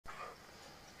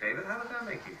it. How does that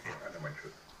make you feel? I know my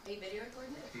truth. Are you video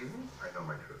recording it? I know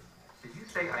my truth. Did you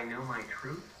say I know my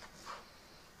truth?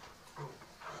 Oh,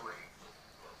 boy.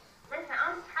 Listen,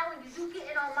 I'm telling you, you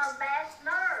getting on my last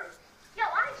nerve. Yo,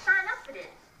 I didn't sign up for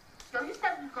this. Yo, you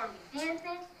said we was gonna be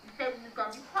dancing, you said we was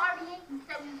gonna be partying, you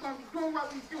said we was gonna be doing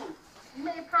what we do. You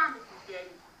made promises,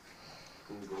 Daddy.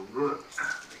 Look,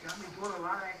 they got me doing a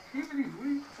lot of activities. What are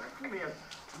you expecting me?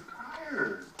 I'm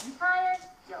tired. You tired?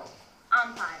 Yo,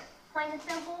 I'm tired. Plain and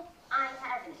simple, I ain't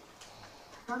having it.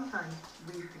 Sometimes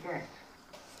we forget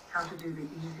how to do the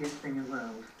easiest thing in the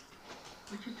world,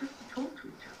 which is just to talk to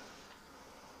each other.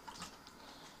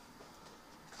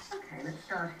 Okay, let's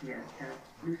start here.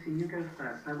 Lucy, you go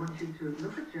first. I want you to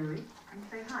look at Joey and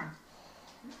say hi.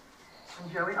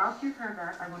 And Joey, after you've heard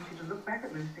that, I want you to look back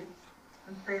at Lucy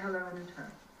and say hello in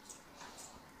return.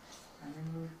 And then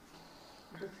we'll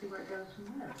just see where it goes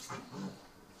from there.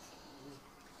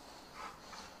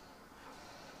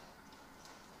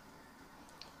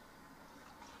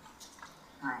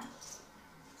 Hi.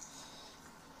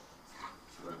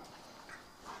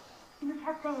 You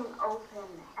kept saying open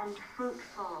and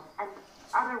fruitful and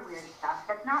other weird stuff.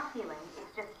 That's not feeling.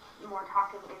 It's just more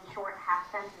talking in short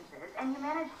half sentences. And you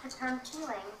managed to turn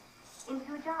feeling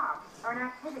into a job or an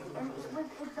activity. And it was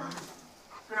exhausting.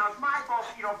 So now it's my fault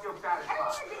if you don't feel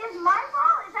satisfied. It's my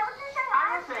fault? Is that what you're saying?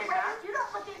 I didn't say that. You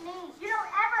don't look at me. You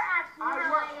don't ever ask me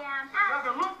how I am. You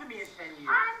haven't looked at me in 10 years.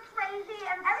 I'm crazy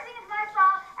and everything is my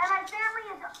fault and my family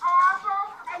is awful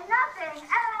and nothing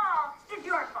at all is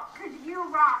your fault because you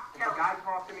rock. If a guy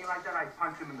talks to me like that, I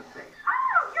punch him in the face.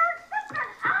 Oh, you're such an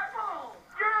asshole.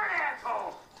 You're an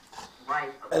asshole.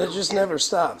 Right. And it just never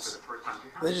stops.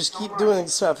 They just keep doing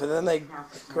stuff, and then they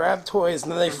grab toys,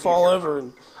 and then they fall over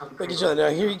and look at each other. Now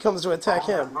here he comes to attack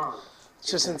him. It's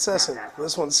just incessant.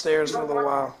 This one stares for a little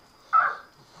while.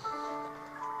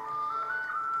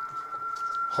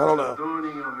 I don't know.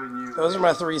 Those are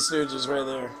my three Stooges right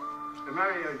there.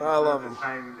 I love them.